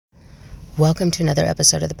Welcome to another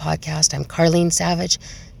episode of the podcast. I'm Carlene Savage,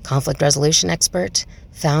 conflict resolution expert,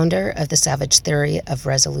 founder of the Savage Theory of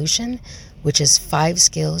Resolution, which is 5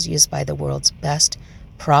 skills used by the world's best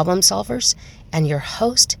problem solvers, and your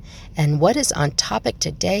host. And what is on topic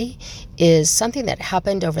today is something that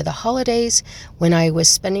happened over the holidays when I was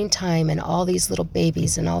spending time and all these little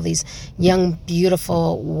babies and all these young,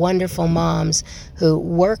 beautiful, wonderful moms who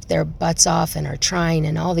work their butts off and are trying,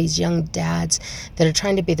 and all these young dads that are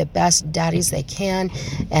trying to be the best daddies they can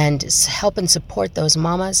and help and support those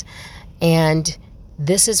mamas. And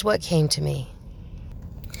this is what came to me.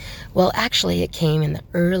 Well, actually, it came in the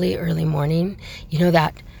early morning. You know,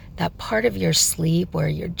 that part of your sleep where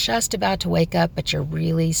you're just about to wake up, but you're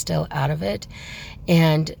really still out of it.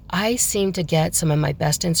 And I seem to get some of my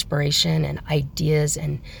best inspiration and ideas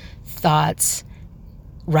and thoughts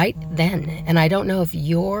right then. And I don't know if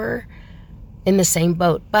you're in the same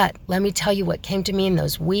boat, but let me tell you what came to me in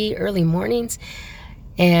those wee early mornings.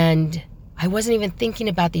 And I wasn't even thinking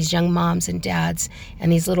about these young moms and dads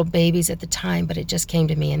and these little babies at the time, but it just came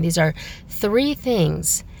to me. And these are three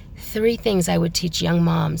things I would teach young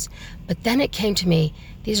moms. But then it came to me,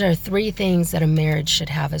 these are 3 things that a marriage should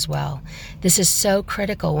have as well. This is so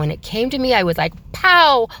critical. When it came to me, I was like,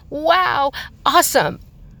 pow, wow, awesome.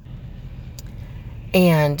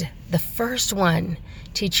 And the first one,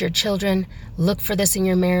 teach your children, look for this in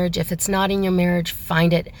your marriage. If it's not in your marriage,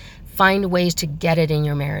 find it. Find ways to get it in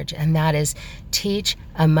your marriage. And that is teach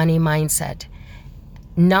a money mindset.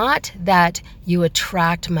 Not that you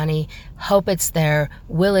attract money, hope it's there,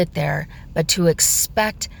 will it there, but to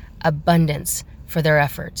expect abundance for their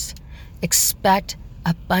efforts. Expect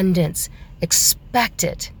abundance. Expect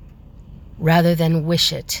it rather than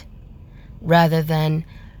wish it. Rather than,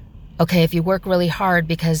 okay, if you work really hard,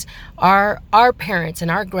 because our parents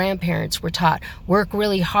and our grandparents were taught, work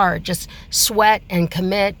really hard, just sweat and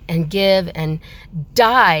commit and give and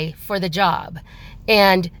die for the job.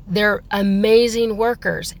 And they're amazing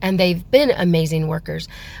workers, and they've been amazing workers.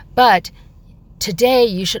 But today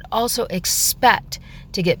you should also expect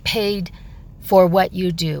to get paid for what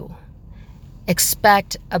you do.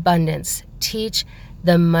 Expect abundance. Teach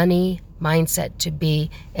the money mindset to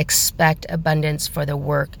be expect abundance for the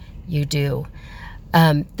work you do.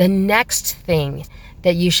 The next thing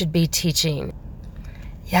that you should be teaching,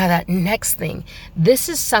 that next thing. This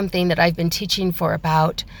is something that I've been teaching for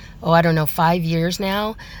about, 5 years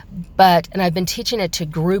now. And I've been teaching it to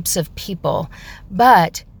groups of people.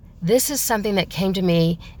 But this is something that came to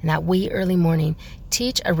me in that wee early morning.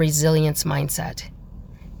 Teach a resilience mindset.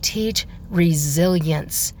 Teach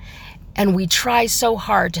resilience. And we try so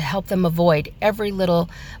hard to help them avoid every little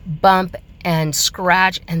bump and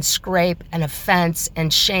scratch and scrape and offense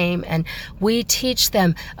and shame. And we teach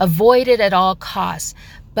them avoid it at all costs.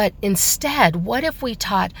 But instead, what if we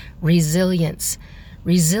taught resilience?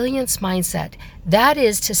 Resilience mindset. That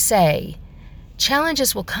is to say,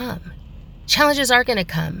 challenges will come. Challenges are going to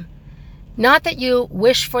come. Not that you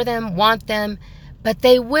wish for them, want them, but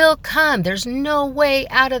they will come. There's no way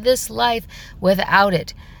out of this life without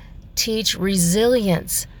it. Teach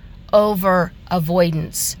resilience over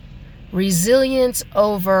avoidance. Resilience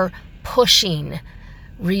over pushing.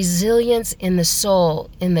 Resilience in the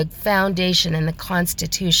soul, in the foundation, in the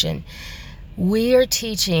constitution. We are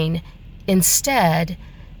teaching instead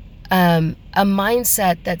a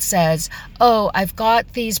mindset that says, I've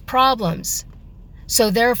got these problems,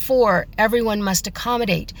 so therefore everyone must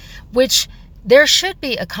accommodate, which there should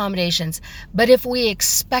be accommodations. But if we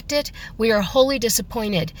expect it, we are wholly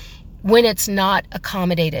disappointed when it's not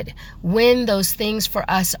accommodated, when those things for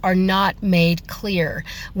us are not made clear,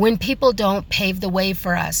 when people don't pave the way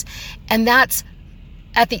for us. And that's,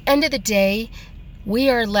 at the end of the day,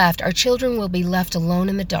 our children will be left alone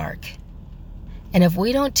in the dark. And if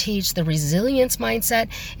we don't teach the resilience mindset,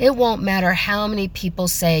 it won't matter how many people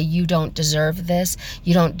say you don't deserve this,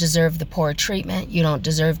 you don't deserve the poor treatment, you don't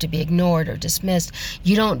deserve to be ignored or dismissed,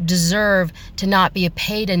 you don't deserve to not be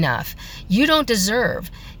paid enough. You don't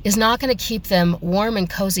deserve is not going to keep them warm and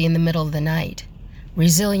cozy in the middle of the night.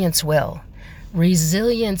 Resilience will.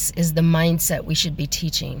 Resilience is the mindset we should be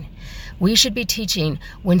teaching. We should be teaching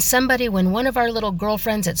when one of our little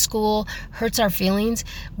girlfriends at school hurts our feelings,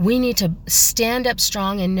 we need to stand up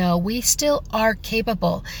strong and know we still are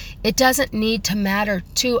capable. It doesn't need to matter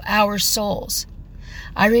to our souls.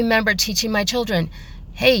 I remember teaching my children,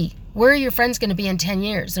 hey, where are your friends going to be in 10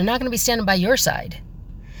 years? They're not going to be standing by your side.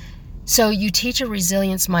 So you teach a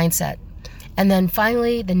resilience mindset. And then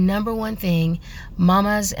finally, the number one thing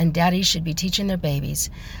mamas and daddies should be teaching their babies,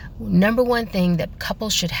 number one thing that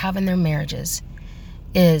couples should have in their marriages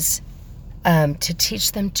is to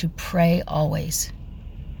teach them to pray always.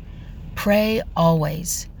 Pray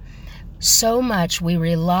always. So much we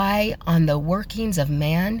rely on the workings of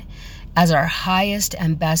man as our highest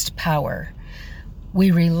and best power.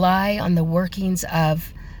 We rely on the workings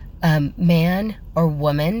of man or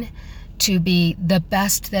woman to be the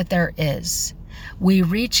best that there is. We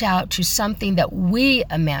reach out to something that we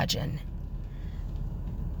imagine.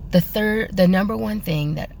 The number one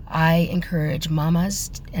thing that I encourage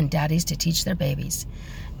mamas and daddies to teach their babies,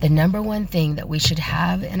 the number one thing that we should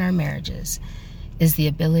have in our marriages is the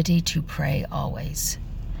ability to pray always.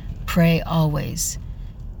 Pray always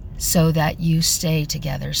so that you stay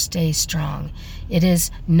together, stay strong. It is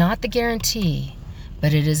not the guarantee,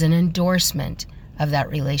 but it is an endorsement of that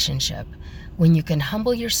relationship. When you can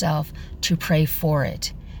humble yourself to pray for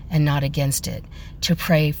it and not against it, to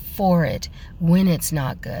pray for it when it's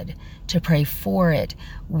not good, to pray for it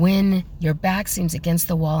when your back seems against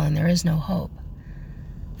the wall and there is no hope.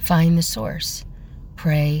 Find the source.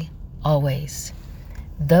 Pray always.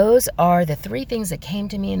 Those are the 3 things that came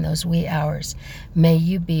to me in those wee hours. May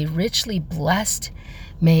you be richly blessed.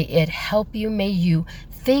 May it help you. May you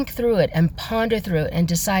think through it and ponder through it and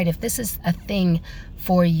decide if this is a thing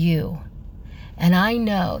for you. And I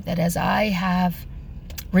know that as I have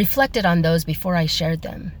reflected on those before I shared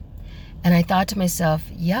them, and I thought to myself,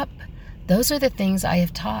 yep, those are the things I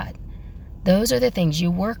have taught. Those are the things. You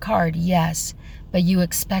work hard, yes, but you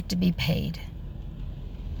expect to be paid.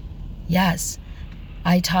 Yes,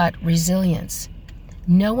 I taught resilience.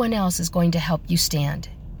 No one else is going to help you stand.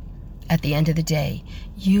 At the end of the day,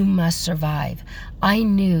 you must survive. I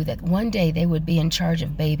knew that one day they would be in charge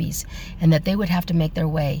of babies and that they would have to make their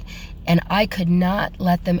way. And I could not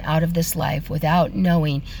let them out of this life without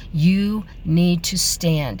knowing you need to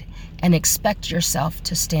stand and expect yourself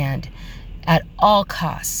to stand at all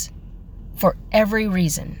costs for every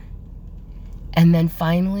reason. And then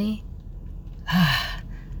finally,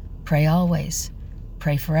 pray always,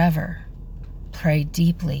 pray forever, pray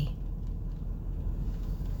deeply.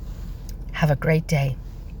 Have a great day.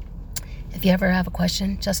 If you ever have a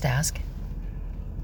question, just ask.